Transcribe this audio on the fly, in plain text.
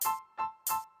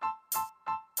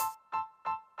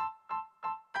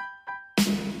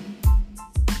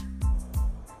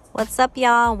What's up,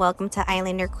 y'all? Welcome to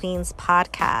Islander Queens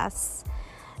podcast.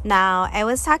 Now, I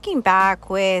was talking back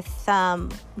with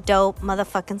Dope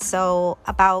Motherfucking Soul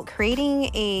about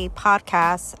creating a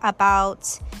podcast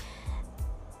about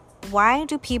why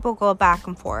do people go back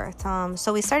and forth.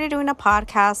 So we started doing a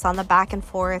podcast on the back and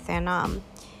forth, and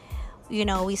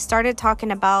we started talking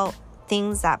about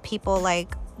things that people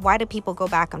like. Why do people go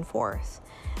back and forth?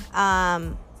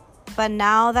 But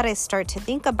now that I start to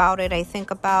think about it, I think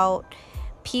about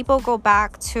people go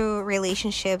back to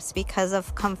relationships because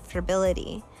of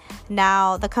comfortability.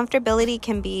 Now, the comfortability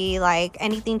can be like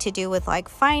anything to do with like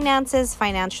finances,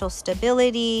 financial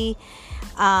stability.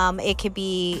 It could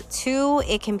be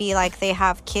like they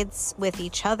have kids with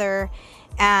each other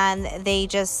and they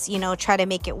just, try to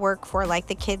make it work for like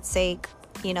the kids' sake,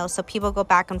 so people go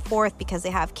back and forth because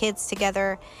they have kids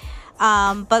together.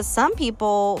 But some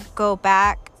people go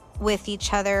back with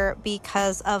each other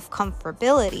because of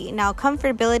comfortability. Now,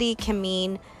 comfortability can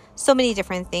mean so many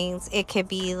different things. It could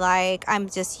be like, I'm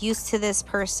just used to this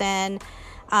person.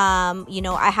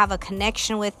 I have a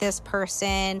connection with this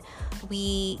person.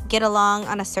 We get along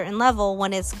on a certain level.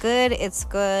 When it's good, it's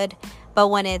good. But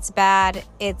when it's bad,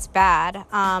 it's bad.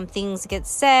 Things get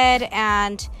said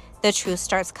and the truth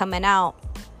starts coming out.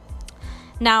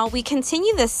 Now, we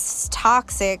continue this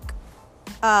toxic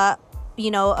of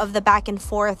the back and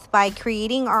forth by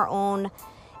creating our own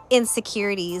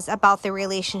insecurities about the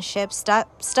relationship.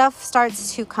 Stuff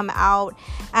starts to come out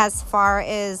as far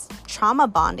as trauma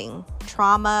bonding.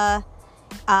 What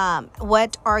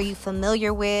are you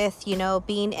familiar with?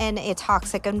 Being in a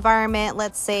toxic environment.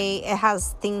 Let's say it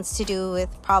has things to do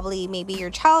with probably maybe your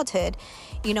childhood.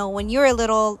 When you're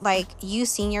little, like you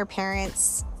seen your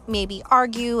parents maybe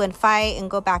argue and fight and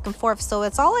go back and forth. So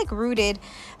it's all like rooted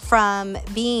from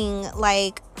being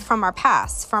like from our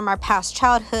past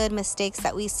childhood mistakes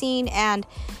that we've seen, and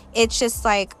it's just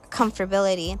like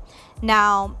comfortability.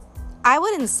 Now, I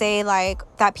wouldn't say like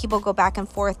that people go back and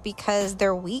forth because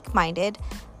they're weak-minded,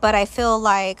 but I feel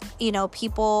like,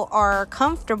 people are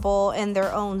comfortable in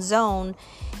their own zone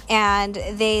and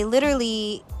they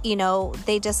literally,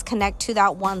 they just connect to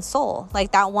that one soul.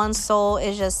 Like that one soul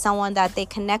is just someone that they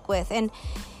connect with. And,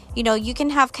 you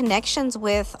can have connections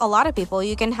with a lot of people.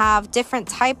 You can have different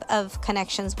type of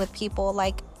connections with people.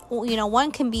 Like,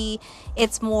 one can be,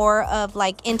 it's more of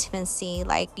like intimacy.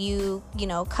 Like you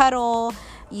cuddle,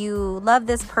 you love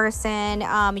this person.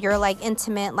 You're like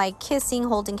intimate, like kissing,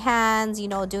 holding hands,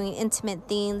 doing intimate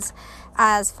things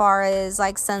as far as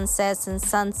like sunsets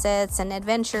and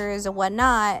adventures and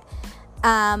whatnot.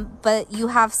 But you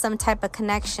have some type of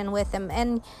connection with them.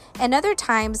 And other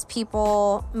times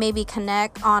people maybe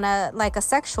connect on a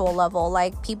sexual level.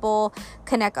 Like people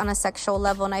connect on a sexual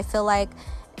level. And I feel like,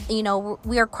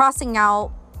 we are crossing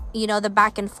out, the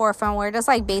back and forth, and we're just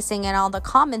like basing it on the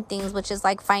common things, which is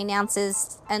like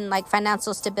finances and like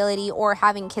financial stability or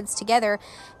having kids together.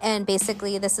 And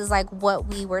basically this is like what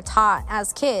we were taught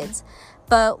as kids.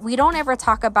 But we don't ever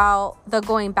talk about the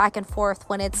going back and forth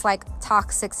when it's like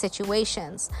toxic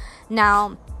situations.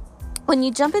 Now, when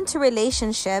you jump into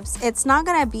relationships, it's not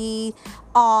going to be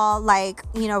all like,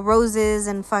 roses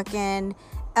and fucking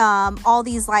all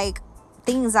these like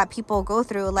things that people go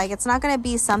through. Like, it's not going to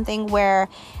be something where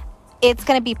it's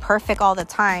going to be perfect all the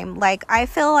time. Like, I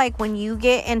feel like when you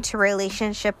get into a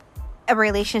relationship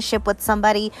with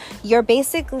somebody, you're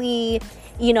basically,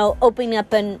 opening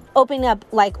up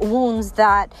like wounds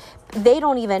that they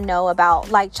don't even know about,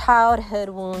 like childhood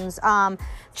wounds,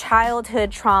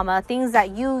 childhood trauma, things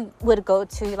that you would go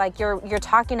to. Like you're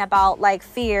talking about like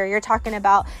fear, you're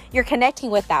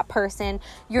connecting with that person.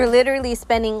 You're literally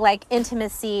spending like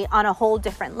intimacy on a whole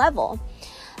different level.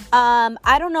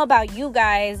 I don't know about you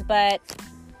guys, but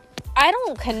I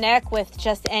don't connect with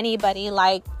just anybody.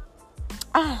 Like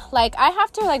I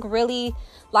have to like really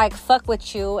like fuck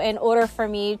with you in order for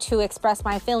me to express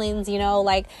my feelings.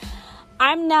 Like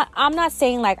I'm not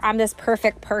saying like I'm this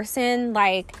perfect person,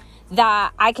 like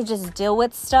that I could just deal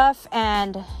with stuff,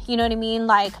 and you know what I mean?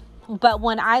 Like, but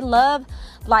when I love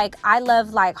like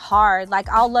hard, like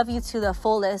I'll love you to the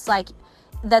fullest. Like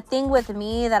the thing with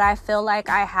me that I feel like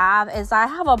I have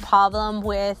a problem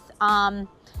with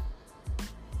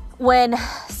when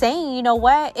saying, you know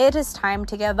what, it is time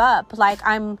to give up. Like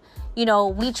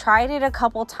we tried it a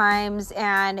couple times,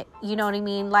 and you know what I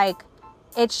mean? Like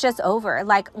it's just over.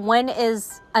 Like, when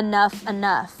is enough?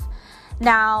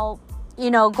 Now,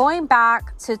 going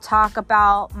back to talk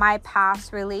about my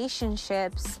past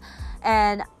relationships,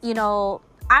 and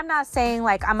I'm not saying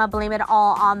like I'm gonna blame it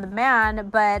all on the man,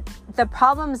 but the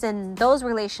problems in those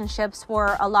relationships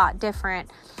were a lot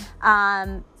different.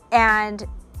 And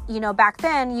back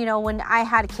then, when I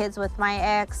had kids with my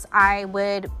ex, I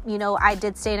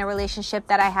did stay in a relationship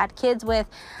that I had kids with.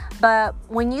 But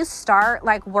when you start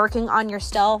like working on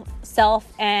yourself,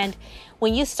 and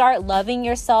when you start loving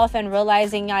yourself and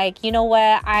realizing like, you know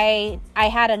what, I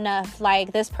had enough.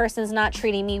 Like, this person's not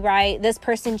treating me right. This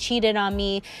person cheated on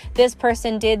me. This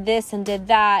person did this and did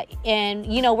that. And,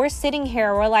 we're sitting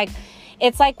here, we're like,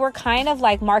 it's like we're kind of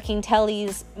like marking telly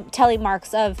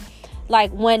marks of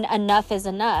like when enough is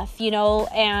enough,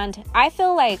 and I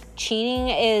feel like cheating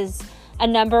is a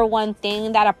number one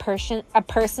thing that a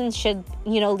person should,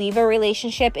 leave a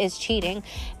relationship, is cheating.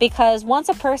 Because once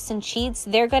a person cheats,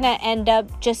 they're going to end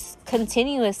up just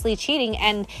continuously cheating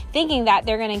and thinking that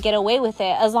they're going to get away with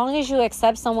it. As long as you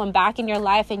accept someone back in your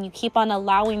life and you keep on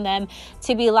allowing them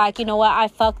to be like, you know what, I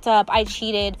fucked up, I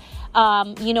cheated.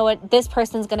 You know what, this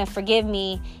person's going to forgive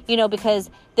me, because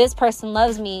this person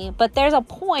loves me. But there's a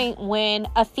point when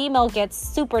a female gets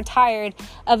super tired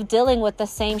of dealing with the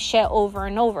same shit over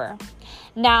and over.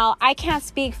 Now, I can't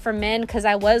speak for men because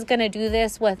I was going to do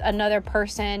this with another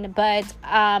person, but,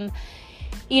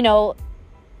 we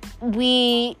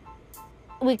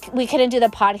couldn't do the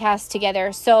podcast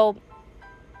together. So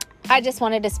I just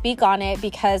wanted to speak on it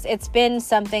because it's been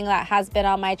something that has been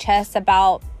on my chest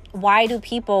about why do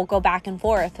people go back and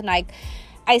forth? And like,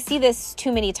 I see this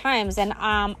too many times, and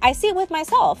I see it with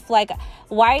myself. Like,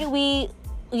 why are we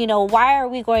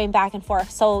going back and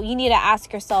forth? So you need to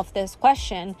ask yourself this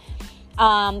question.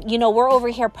 We're over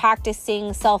here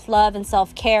practicing self-love and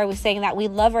self-care. We're saying that we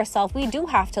love ourselves. We do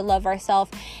have to love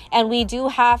ourselves, and we do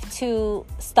have to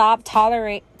stop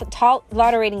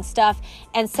tolerating stuff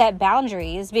and set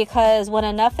boundaries, because when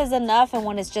enough is enough and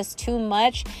when it's just too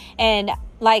much, and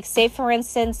like, say for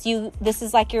instance, this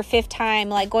is like your 5th time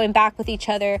like going back with each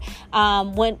other,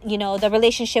 when the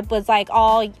relationship was like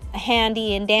all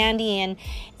handy and dandy and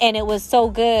it was so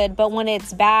good, but when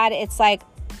it's bad, it's like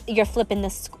you're flipping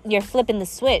the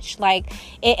switch. Like,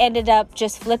 it ended up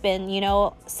just flipping.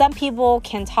 Some people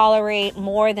can tolerate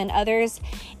more than others,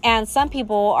 and some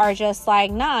people are just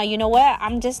like, nah, you know what,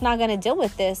 I'm just not gonna deal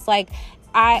with this. Like,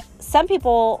 some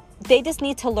people, they just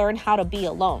need to learn how to be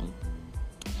alone.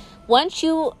 Once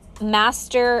you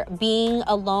master being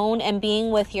alone and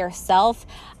being with yourself,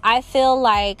 I feel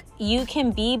like you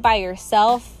can be by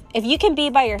yourself. If you can be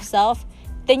by yourself,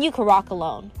 then you can rock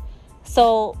alone.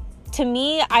 So to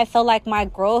me, I feel like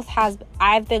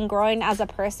I've been growing as a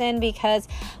person, because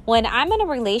when I'm in a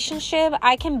relationship,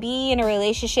 I can be in a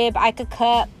relationship. I could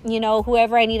cut,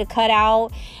 whoever I need to cut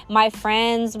out, my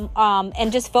friends,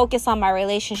 and just focus on my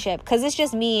relationship, because it's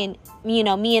just me and,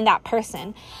 me and that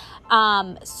person.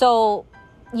 So,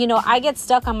 I get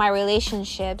stuck on my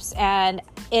relationships, and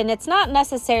it's not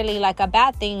necessarily like a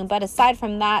bad thing, but aside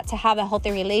from that, to have a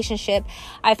healthy relationship,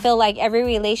 I feel like every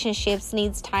relationship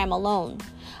needs time alone.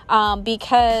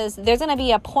 Because there's going to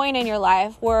be a point in your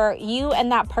life where you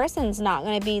and that person's not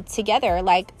going to be together.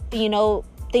 Like,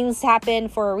 things happen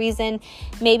for a reason.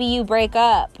 Maybe you break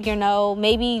up,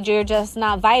 maybe you're just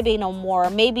not vibing no more.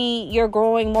 Maybe you're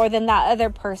growing more than that other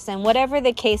person. Whatever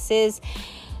the case is,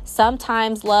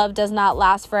 sometimes love does not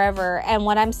last forever. And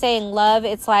when I'm saying love,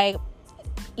 it's like,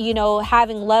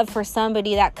 having love for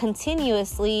somebody that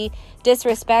continuously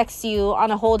disrespects you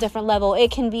on a whole different level. It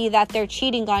can be that they're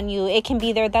cheating on you. It can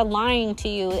be they're lying to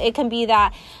you. It can be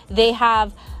that they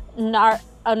have an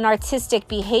narcissistic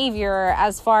behavior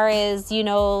as far as,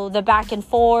 the back and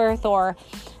forth, or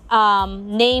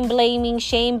name blaming,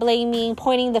 shame blaming,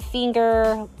 pointing the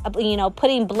finger,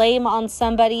 putting blame on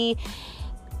somebody.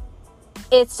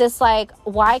 It's just like,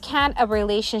 why can't a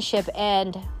relationship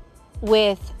end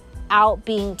without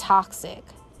being toxic?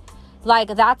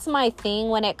 Like, that's my thing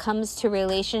when it comes to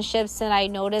relationships. And I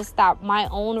noticed that my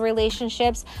own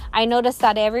relationships, I noticed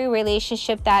that every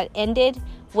relationship that ended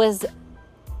was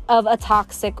of a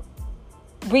toxic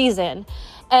reason.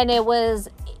 And it was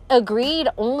agreed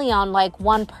only on like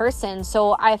one person.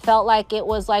 So I felt like it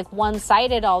was like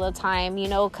one-sided all the time,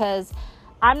 because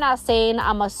I'm not saying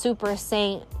I'm a super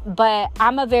saint, but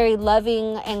I'm a very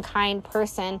loving and kind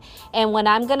person. And when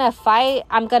I'm going to fight,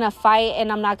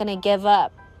 and I'm not going to give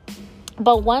up.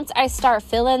 But once I start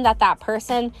feeling that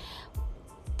person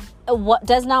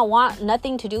does not want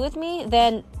nothing to do with me,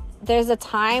 then there's a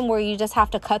time where you just have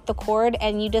to cut the cord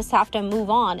and you just have to move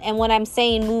on. And when I'm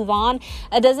saying move on,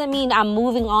 it doesn't mean I'm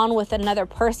moving on with another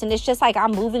person. It's just like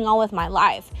I'm moving on with my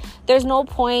life. There's no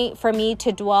point for me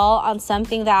to dwell on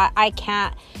something that I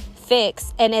can't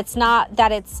fix. And it's not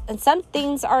that and some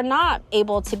things are not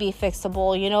able to be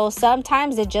fixable.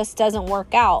 Sometimes it just doesn't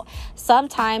work out.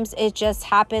 Sometimes it just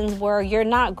happens where you're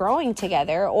not growing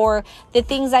together, or the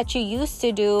things that you used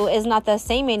to do is not the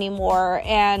same anymore,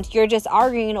 and you're just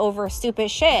arguing over stupid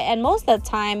shit. And most of the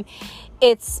time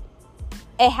it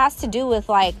has to do with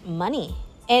like money,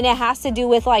 and it has to do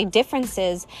with like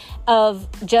differences of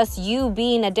just you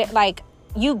being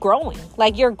you growing,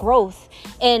 like your growth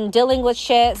and dealing with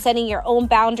shit, setting your own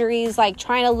boundaries, like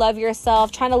trying to love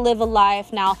yourself, trying to live a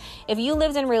life. Now, if you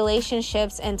lived in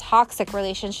relationships and toxic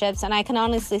relationships, and I can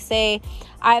honestly say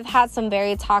I've had some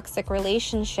very toxic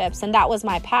relationships, and that was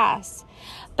my past.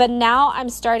 But now I'm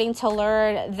starting to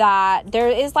learn that there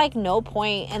is like no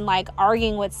point in like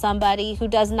arguing with somebody who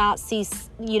does not see,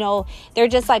 they're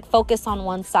just like focused on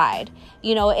one side.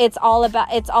 It's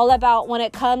all about when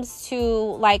it comes to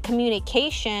like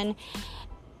communication,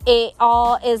 it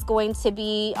all is going to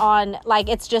be on like,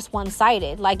 it's just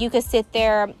one-sided. Like you could sit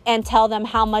there and tell them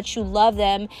how much you love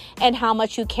them and how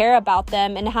much you care about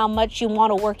them and how much you want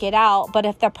to work it out. But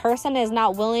if the person is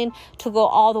not willing to go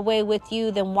all the way with you,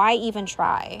 then why even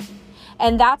try?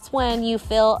 And that's when you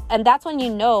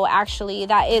know actually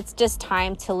that it's just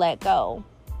time to let go.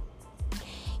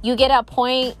 You get a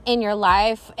point in your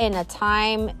life, in a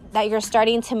time that you're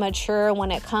starting to mature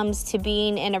when it comes to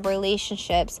being in a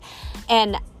relationships.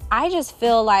 And I just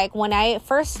feel like when I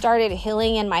first started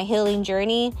healing in my healing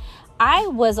journey, I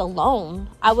was alone.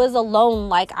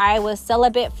 Like I was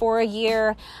celibate for a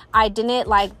year. I didn't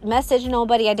like message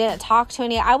nobody. I didn't talk to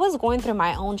any. I was going through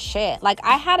my own shit. Like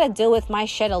I had to deal with my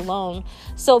shit alone.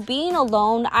 So being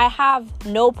alone, I have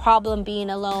no problem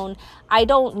being alone. I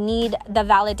don't need the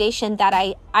validation that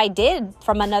I did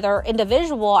from another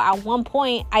individual. At one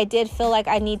point, I did feel like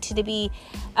I needed to be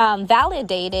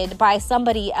validated by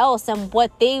somebody else, and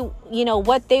what they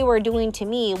were doing to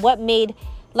me, what made,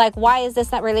 like, why is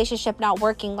that relationship not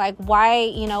working? Like,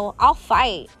 why, I'll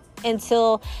fight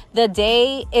until the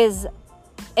day is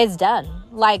done.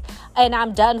 Like, and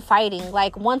I'm done fighting.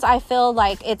 Like, once I feel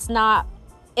like it's not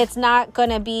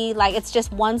gonna be like, it's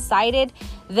just one-sided,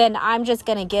 then I'm just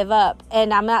gonna give up.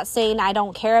 And I'm not saying I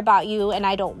don't care about you and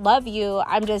I don't love you.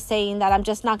 I'm just saying that I'm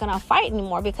just not gonna fight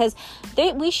anymore, because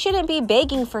we shouldn't be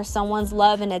begging for someone's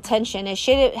love and attention. It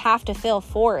shouldn't have to feel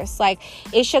forced. Like,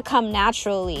 it should come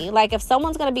naturally. Like, if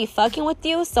someone's gonna be fucking with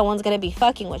you, someone's gonna be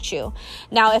fucking with you.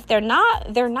 Now, if they're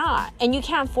not, they're not. And you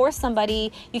can't force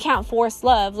somebody. You can't force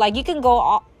love. Like, you can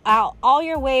go out all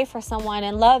your way for someone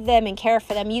and love them and care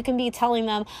for them. You can be telling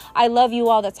them I love you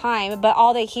all the time, but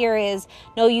all they hear is,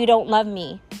 no, you don't love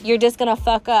me. You're just gonna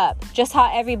fuck up. Just how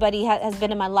everybody has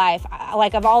been in my life. All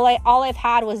I've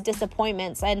had was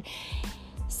disappointments. And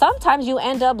sometimes you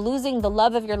end up losing the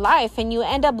love of your life, and you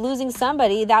end up losing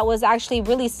somebody that was actually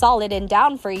really solid and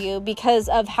down for you because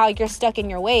of how you're stuck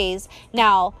in your ways.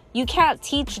 Now, you can't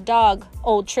teach a dog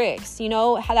old tricks. You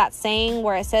know how that saying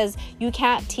where it says you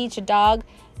can't teach a dog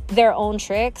their own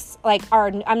tricks,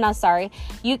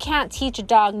 you can't teach a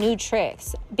dog new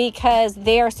tricks because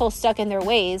they are so stuck in their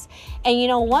ways.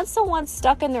 And once someone's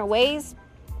stuck in their ways,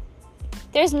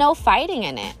 there's no fighting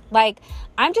in it. Like,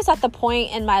 I'm just at the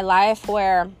point in my life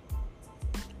where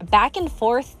back and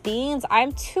forth things,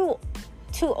 I'm too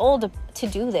old to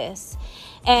do this.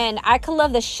 And I could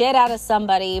love the shit out of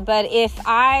somebody, but if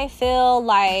I feel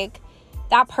like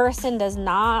that person does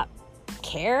not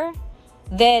care,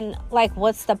 then like,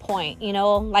 what's the point?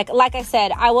 Like I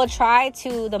said, I will try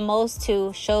to the most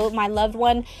to show my loved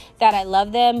one that I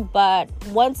love them. But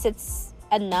once it's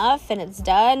enough and it's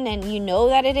done, and you know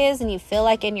that it is, and you feel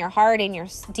like in your heart and your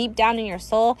deep down in your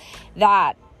soul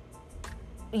that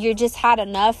you just had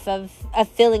enough of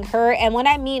feeling hurt. And when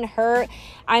I mean hurt,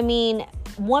 I mean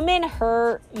women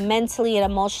hurt mentally and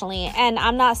emotionally. And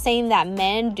I'm not saying that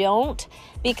men don't,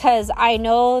 because I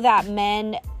know that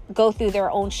men go through their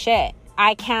own shit.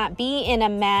 I can't be in a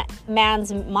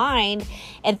man's mind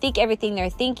and think everything they're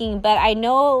thinking, but I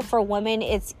know for women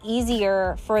it's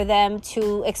easier for them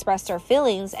to express their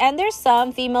feelings. And there's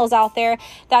some females out there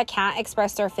that can't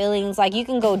express their feelings. Like, you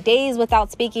can go days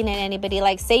without speaking to anybody.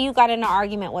 Like, say you got in an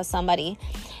argument with somebody,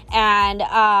 and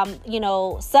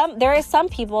there is some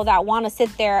people that want to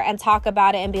sit there and talk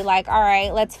about it and be like, all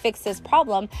right, let's fix this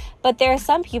problem. But there are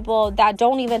some people that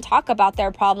don't even talk about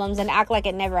their problems and act like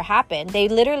it never happened. They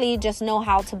literally just know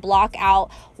how to block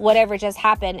out whatever just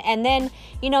happened. And then,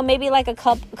 maybe like a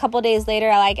couple days later,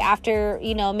 like after,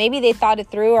 maybe they thought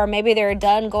it through, or maybe they're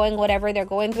done going whatever they're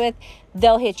going with,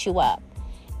 they'll hit you up.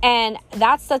 And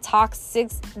that's a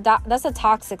toxic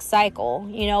cycle,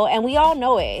 and we all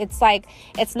know it. It's like,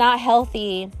 it's not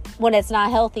healthy when it's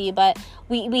not healthy. But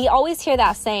we always hear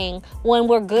that saying, when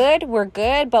we're good,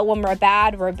 but when we're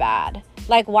bad, we're bad.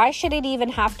 Like, why should it even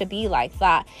have to be like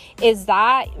that? Is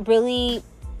that really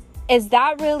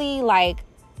like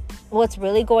what's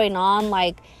really going on?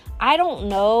 Like, I don't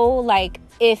know, like,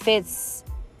 if it's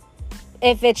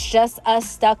just us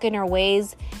stuck in our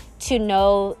ways to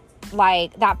know,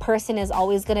 like, that person is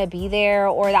always going to be there,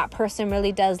 or that person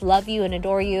really does love you and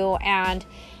adore you. And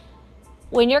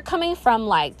when you're coming from,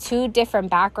 like, two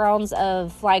different backgrounds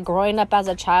of, like, growing up as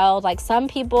a child, like, some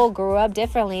people grew up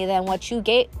differently than what you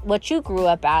grew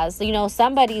up as. You know,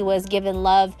 somebody was given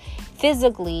love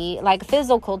physically, like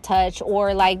physical touch,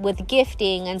 or like with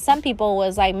gifting, and some people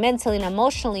was like mentally and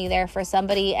emotionally there for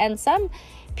somebody, and some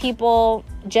people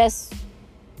just,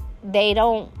 they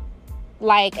don't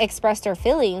like express their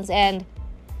feelings. And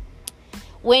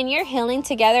when you're healing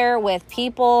together with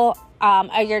people,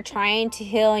 or you're trying to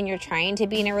heal and you're trying to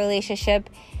be in a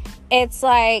relationship, it's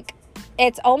like,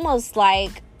 it's almost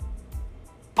like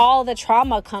all the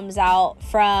trauma comes out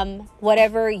from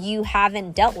whatever you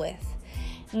haven't dealt with.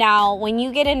 Now, when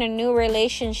you get in a new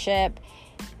relationship,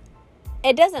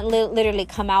 it doesn't literally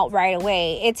come out right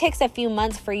away. It takes a few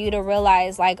months for you to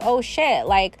realize, like, oh shit,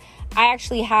 like, I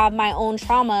actually have my own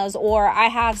traumas, or I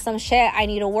have some shit I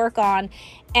need to work on.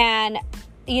 And,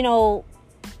 you know,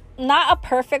 not a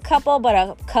perfect couple, but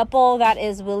a couple that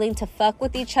is willing to fuck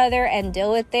with each other and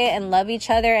deal with it and love each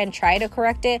other and try to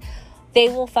correct it, they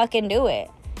will fucking do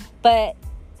it. But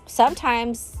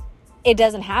sometimes it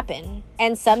doesn't happen,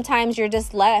 and sometimes you're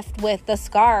just left with the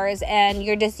scars, and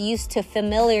you're just used to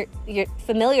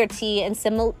familiarity and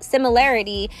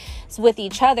similarity with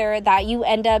each other, that you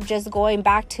end up just going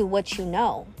back to what you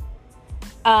know.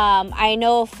 I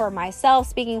know for myself,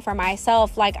 speaking for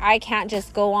myself, like, I can't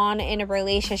just go on in a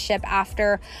relationship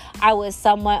after I was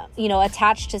somewhat, you know,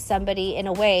 attached to somebody in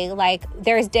a way. Like,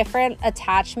 there's different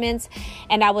attachments,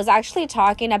 and I was actually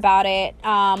talking about it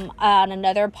on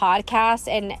another podcast,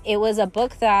 and it was a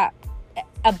book that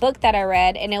I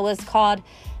read, and it was called,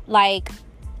 like,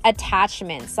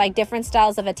 attachments, like different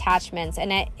styles of attachments.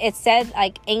 And it said,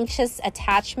 like, anxious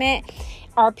attachment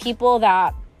are people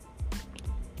that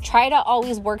try to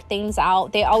always work things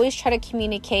out. They always try to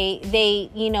communicate. They,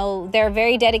 you know, they're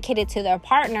very dedicated to their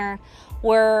partner,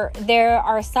 where there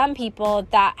are some people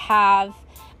that have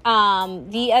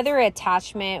the other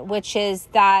attachment, which is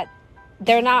that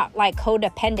they're not like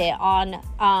codependent on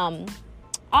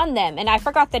them. And I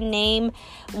forgot the name,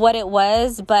 what it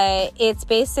was, but it's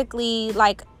basically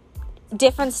like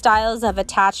different styles of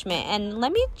attachment. And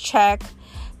let me check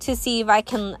to see if I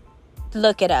can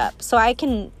look it up so I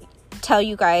can tell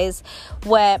you guys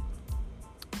what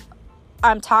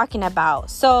I'm talking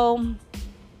about. So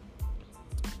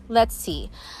let's see.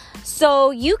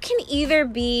 So you can either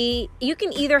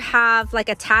have like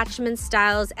attachment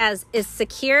styles as is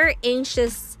secure,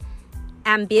 anxious,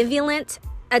 ambivalent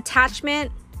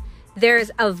attachment.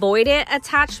 There's avoidant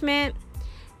attachment.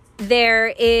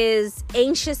 There is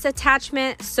anxious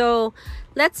attachment. So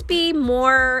let's get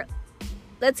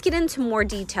into more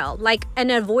detail. Like, an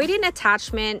avoidant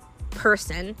attachment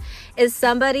person is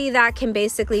somebody that can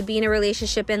basically be in a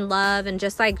relationship in love and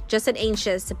just an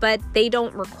anxious, but they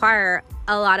don't require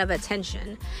a lot of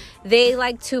attention. They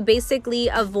like to basically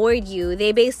avoid you.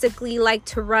 They basically like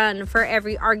to run for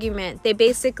every argument. They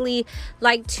basically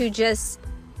like to just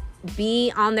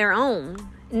be on their own.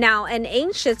 Now, an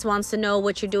anxious wants to know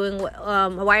what you're doing.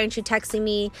 Why aren't you texting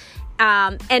me?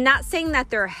 And not saying that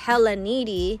they're hella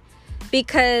needy,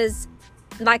 because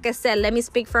like I said, let me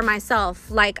speak for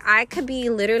myself. Like, I could be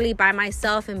literally by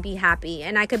myself and be happy.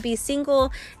 And I could be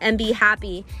single and be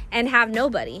happy and have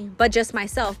nobody but just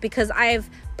myself, because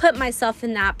I've put myself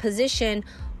in that position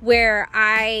where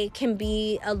I can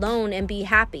be alone and be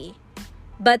happy.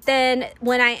 But then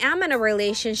when I am in a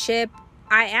relationship,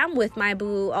 I am with my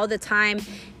boo all the time,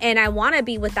 and I want to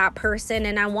be with that person,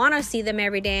 and I want to see them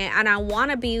every day, and I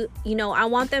want to be, you know, I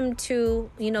want them to,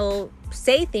 you know,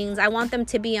 say things. I want them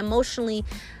to be emotionally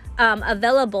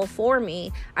available for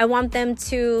me. I want them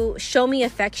to show me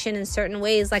affection in certain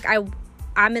ways. Like,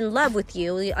 I'm in love with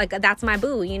you. Like, that's my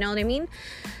boo, you know what I mean?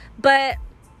 But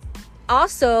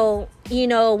also, you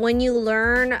know, when you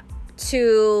learn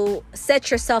to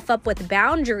set yourself up with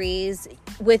boundaries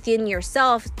within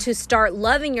yourself to start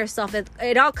loving yourself,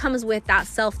 it all comes with that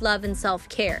self-love and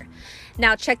self-care.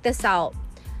 Now, check this out.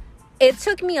 It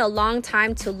took me a long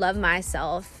time to love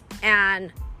myself.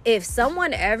 And if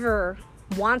someone ever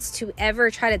wants to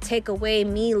ever try to take away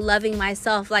me loving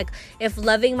myself, like if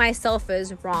loving myself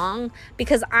is wrong,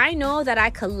 because I know that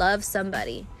I could love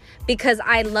somebody, because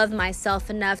I love myself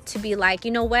enough to be like,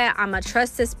 you know what, I'm gonna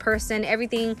trust this person,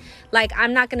 everything, like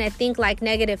I'm not gonna think like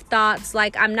negative thoughts,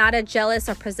 like I'm not a jealous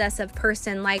or possessive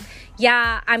person. Like,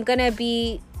 yeah, I'm gonna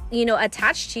be, you know,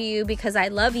 attached to you because I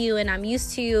love you and I'm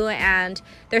used to you, and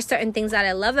there's certain things that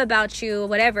I love about you,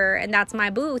 whatever, and that's my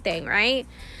boo thing, right?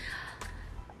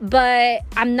 But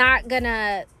I'm not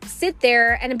gonna sit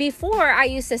there. And before, I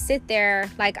used to sit there,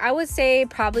 like I would say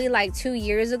probably like 2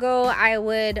 years ago, I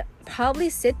would probably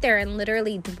sit there and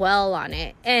literally dwell on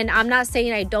it. And I'm not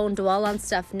saying I don't dwell on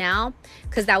stuff now,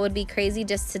 because that would be crazy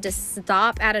just to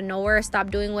stop out of nowhere,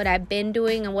 stop doing what I've been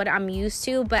doing and what I'm used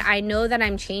to. But I know that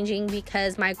I'm changing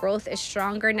because my growth is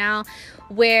stronger now,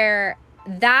 where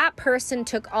that person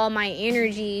took all my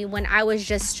energy when I was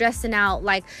just stressing out,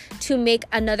 like to make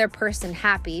another person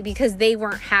happy because they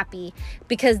weren't happy,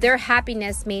 because their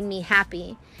happiness made me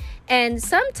happy. And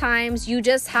sometimes you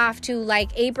just have to,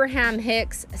 like Abraham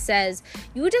Hicks says,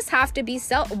 you just have to be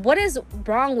what is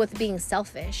wrong with being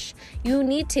selfish? You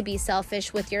need to be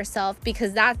selfish with yourself,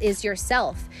 because that is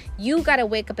yourself. You got to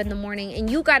wake up in the morning and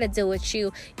you got to deal with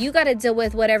you. You got to deal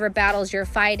with whatever battles you're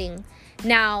fighting.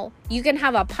 Now, you can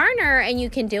have a partner and you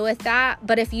can deal with that,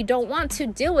 but if you don't want to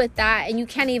deal with that and you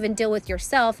can't even deal with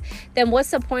yourself, then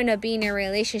what's the point of being in a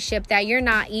relationship that you're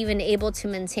not even able to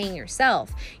maintain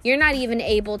yourself? You're not even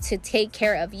able to take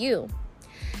care of you.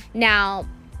 Now,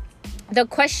 the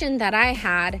question that I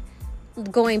had,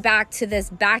 going back to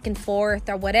this back and forth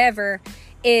or whatever,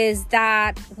 is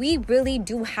that we really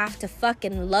do have to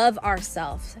fucking love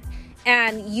ourselves.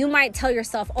 And you might tell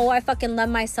yourself, oh, I fucking love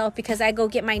myself because I go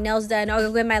get my nails done, or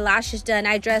go get my lashes done,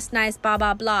 I dress nice, blah,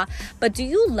 blah, blah. But do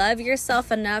you love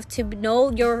yourself enough to know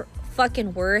your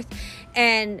fucking worth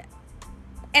and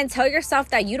tell yourself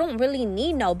that you don't really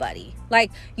need nobody? Like,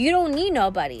 you don't need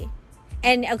nobody.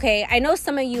 And okay, I know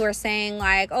some of you are saying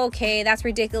like, okay, that's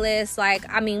ridiculous.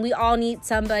 Like, I mean, we all need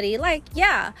somebody. Like,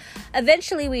 yeah,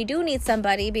 eventually we do need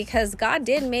somebody, because God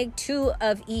did make two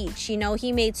of each. You know,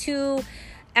 he made two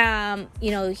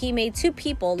he made two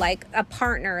people, like a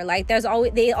partner. Like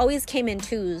they always came in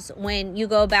twos. When you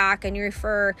go back and you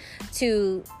refer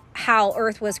to how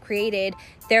Earth was created,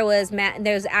 there's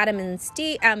Adam and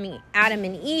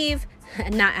Eve,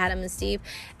 not Adam and Steve,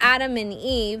 Adam and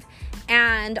Eve.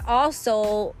 And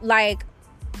also like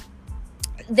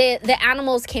the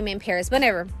animals came in pairs,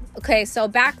 whatever. Okay, so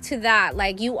back to that,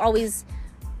 like you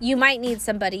might need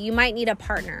somebody, you might need a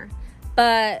partner,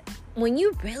 but when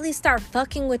you really start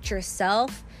fucking with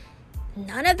yourself,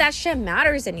 none of that shit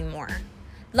matters anymore.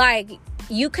 Like,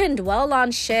 you can dwell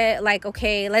on shit. Like,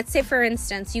 okay, let's say for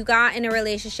instance, you got in a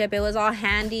relationship, it was all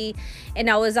handy and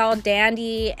it was all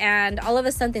dandy, and all of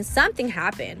a sudden something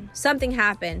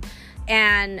happened,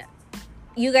 and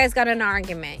you guys got an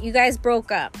argument, you guys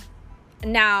broke up.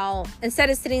 Now, instead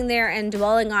of sitting there and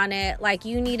dwelling on it, like,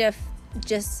 you need to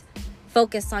just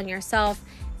focus on yourself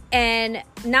and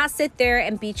not sit there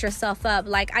and beat yourself up.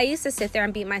 Like, I used to sit there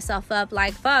and beat myself up,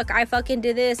 like, fuck, I fucking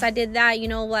did this, I did that, you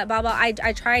know what, blah, blah. I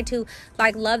tried to,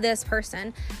 like, love this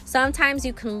person. Sometimes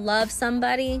you can love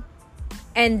somebody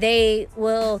and they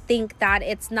will think that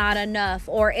it's not enough,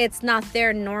 or it's not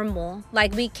their normal.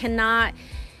 Like, we cannot...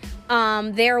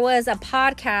 there was a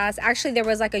podcast, actually there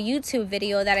was like a YouTube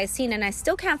video that I seen, and I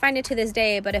still can't find it to this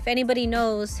day, but if anybody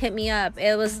knows, hit me up.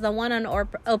 It was the one on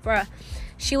Oprah.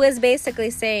 She was basically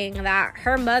saying that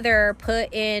her mother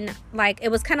put in, like,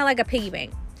 it was kind of like a piggy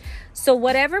bank. So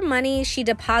whatever money she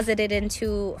deposited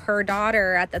into her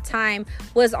daughter at the time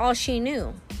was all she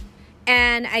knew.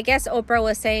 And I guess Oprah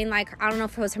was saying, like, I don't know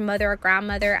if it was her mother or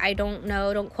grandmother, I don't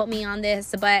know, don't quote me on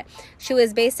this, but she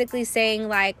was basically saying,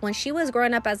 like, when she was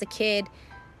growing up as a kid,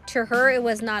 to her it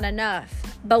was not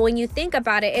enough. But when you think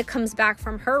about it, it comes back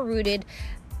from her rooted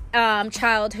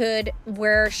childhood,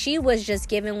 where she was just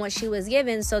given what she was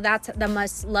given, so that's the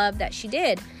much love that she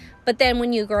did. But then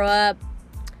when you grow up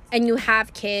and you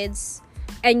have kids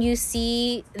and you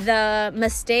see the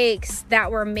mistakes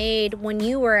that were made when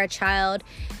you were a child,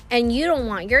 and you don't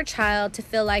want your child to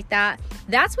feel like that,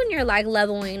 that's when you're like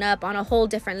leveling up on a whole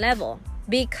different level.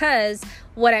 Because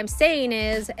what I'm saying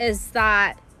is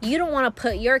that you don't want to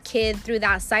put your kid through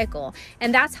that cycle.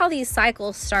 And that's how these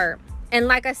cycles start. And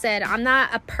like I said, I'm not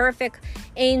a perfect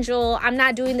angel. I'm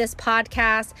not doing this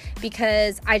podcast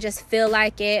because I just feel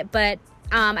like it. But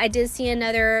I did see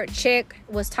another chick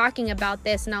was talking about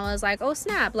this, and I was like, oh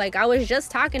snap. Like, I was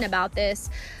just talking about this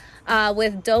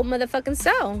with Dope Motherfucking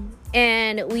So.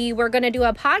 And we were going to do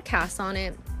a podcast on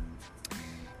it.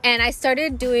 And I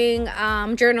started doing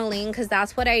journaling, because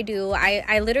that's what I do.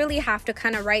 I literally have to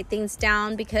kind of write things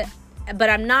down, but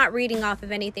I'm not reading off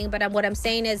of anything. But what I'm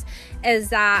saying is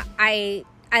that I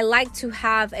I like to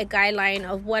have a guideline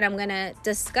of what I'm going to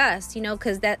discuss,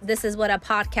 because this is what a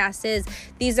podcast is.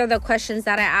 These are the questions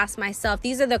that I ask myself.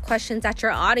 These are the questions that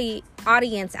your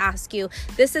audience asks you.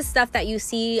 This is stuff that you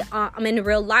see in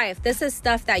real life. This is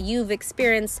stuff that you've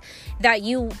experienced that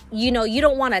you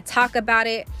don't want to talk about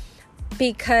it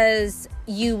because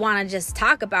you want to just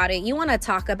talk about it. You want to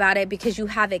talk about it because you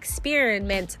have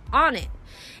experiment on it.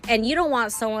 And you don't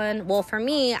want someone, well, for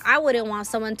me, I wouldn't want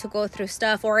someone to go through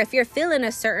stuff, or if you're feeling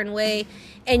a certain way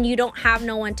and you don't have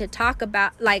no one to talk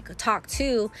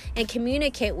to and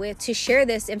communicate with, to share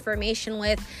this information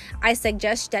with, I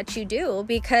suggest that you do,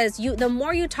 because the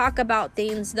more you talk about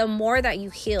things, the more that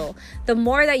you heal, the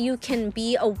more that you can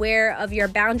be aware of your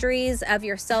boundaries, of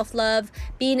your self-love,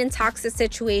 being in toxic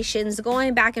situations,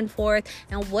 going back and forth,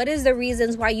 and what is the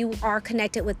reasons why you are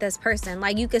connected with this person.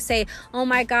 Like, you could say, oh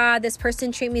my God, this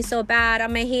person treat me so bad, I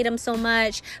might hate him so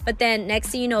much, but then next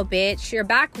thing you know, bitch, you're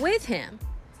back with him.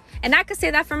 And I could say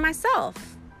that for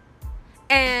myself.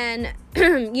 And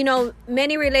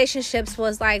many relationships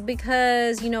was like,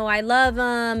 because I love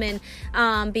him,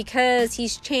 and because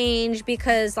he's changed,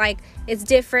 because like it's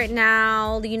different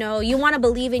now. You want to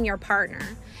believe in your partner.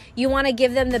 You want to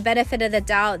give them the benefit of the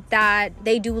doubt that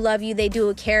they do love you, they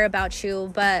do care about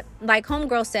you. But like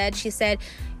homegirl said, she said,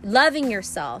 love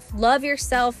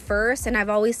yourself first. And I've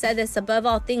always said this, above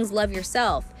all things, love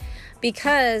yourself.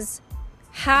 Because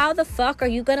how the fuck are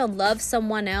you gonna love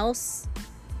someone else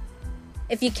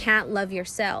if you can't love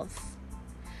yourself?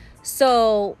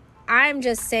 So I'm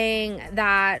just saying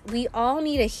that we all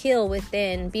need to heal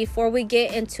within before we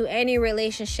get into any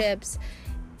relationships.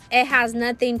 It has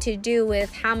nothing to do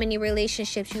with how many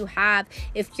relationships you have.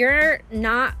 If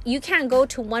you can't go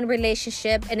to one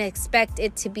relationship and expect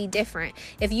it to be different.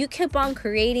 If you keep on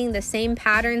creating the same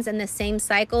patterns and the same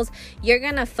cycles, you're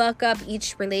going to fuck up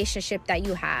each relationship that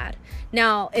you had.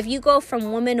 Now, if you go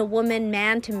from woman to woman,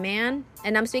 man to man,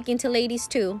 and I'm speaking to ladies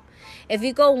too, if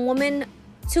you go woman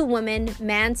to woman,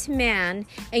 man to man,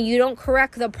 and you don't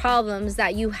correct the problems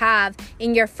that you have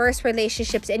in your first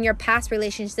relationships, in your past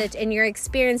relationships, in your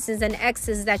experiences and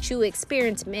exes that you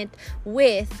experienced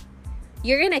with,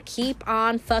 you're gonna keep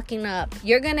on fucking up.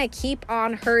 You're gonna keep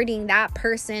on hurting that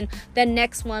person, the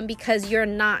next one, because you're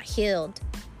not healed.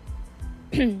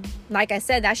 Like I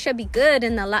said, that should be good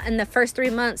in the first 3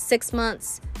 months, 6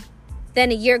 months.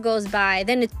 Then a year goes by,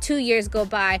 then 2 years go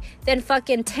by, then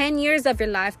fucking 10 years of your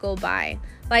life go by.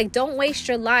 Like, don't waste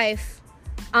your life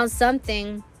on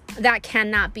something that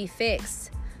cannot be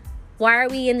fixed. Why are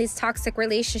we in these toxic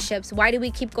relationships? Why do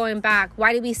we keep going back?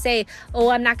 Why do we say, oh,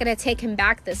 I'm not going to take him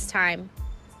back this time?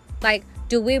 Like,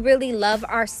 do we really love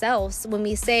ourselves when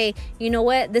we say, you know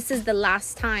what, this is the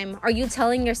last time? Are you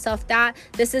telling yourself that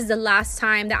this is the last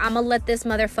time that I'm going to let this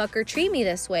motherfucker treat me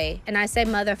this way? And I say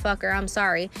motherfucker, I'm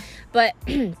sorry. But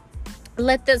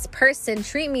let this person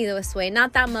treat me this way.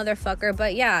 Not that motherfucker,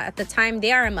 but yeah, at the time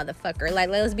they are a motherfucker. Like,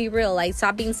 let's be real. Like,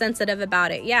 stop being sensitive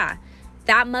about it. Yeah,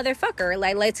 that motherfucker.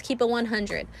 Like, let's keep it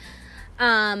 100.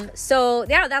 So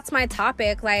yeah, that's my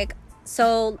topic. Like,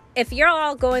 so if you're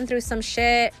all going through some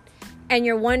shit and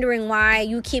you're wondering why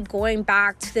you keep going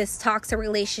back to this toxic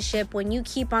relationship, when you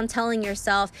keep on telling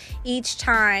yourself each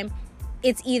time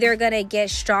it's either going to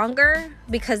get stronger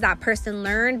because that person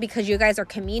learned, because you guys are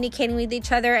communicating with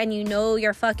each other and you know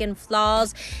your fucking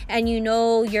flaws and you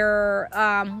know your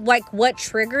like what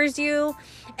triggers you,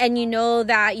 and you know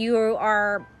that you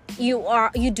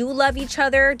do love each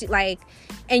other, like,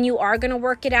 and you are going to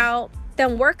work it out,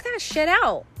 then work that shit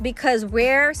out, because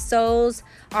rare souls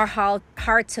are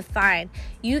hard to find.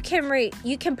 You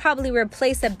can probably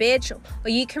replace a bitch, or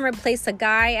you can replace a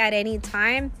guy at any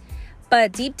time,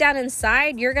 but deep down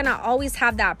inside, you're gonna always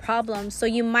have that problem. So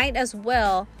you might as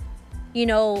well,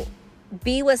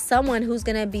 be with someone who's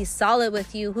gonna be solid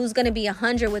with you, who's gonna be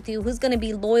 100 with you, who's gonna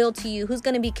be loyal to you, who's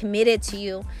gonna be committed to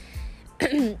you.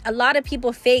 A lot of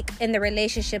people fake in the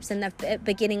relationships, in the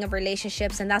beginning of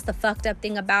relationships, and that's the fucked up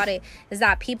thing about it, is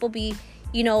that people be,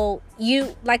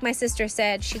 you, like my sister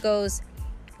said, she goes,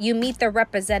 you meet the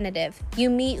representative, you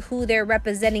meet who they're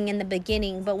representing in the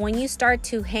beginning, but when you start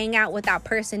to hang out with that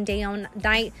person day on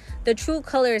night, the true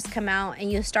colors come out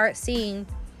and you start seeing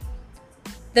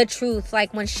the truth.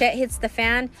 Like, when shit hits the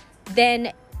fan,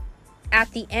 then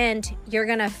at the end, you're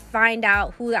gonna find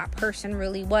out who that person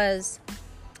really was.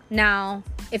 Now,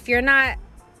 if you're not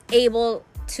able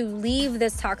to leave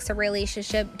this toxic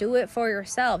relationship, do it for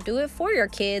yourself. Do it for your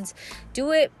kids.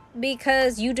 Do it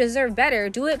because you deserve better.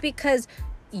 Do it because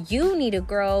you need to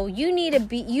grow. You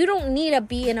don't need to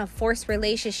be in a forced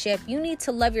relationship. You need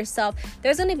to love yourself.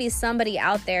 There's going to be somebody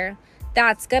out there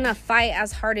that's going to fight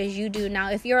as hard as you do.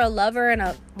 Now, if you're a lover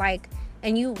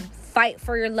and you fight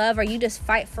for your love, or you just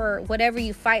fight for whatever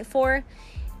you fight for,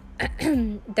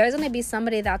 there's going to be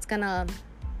somebody that's going to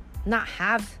not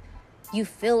have you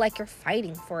feel like you're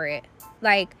fighting for it.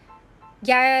 Like,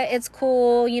 yeah, it's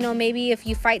cool, you know, maybe if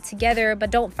you fight together,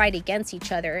 but don't fight against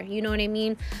each other. You know what I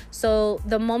mean? So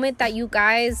the moment that you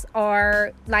guys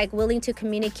are like willing to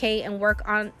communicate and work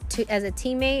on to as a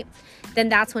teammate, then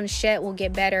that's when shit will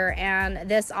get better. And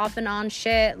this off and on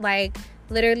shit, like,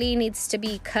 literally needs to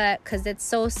be cut, because it's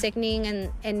so sickening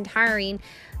and tiring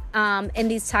in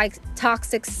these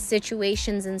toxic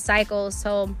situations and cycles.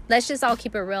 So let's just all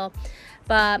keep it real.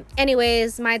 But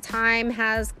anyways, my time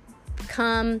has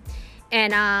come,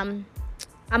 and I'm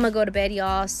gonna go to bed,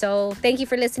 y'all. So thank you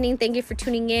for listening. Thank you for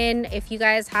tuning in. If you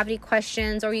guys have any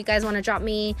questions, or you guys want to drop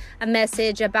me a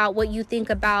message about what you think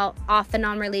about off and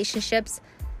on relationships,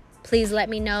 please let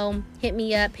me know. Hit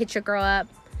me up. Hit your girl up.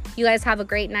 You guys have a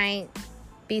great night.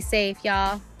 Be safe,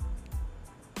 y'all.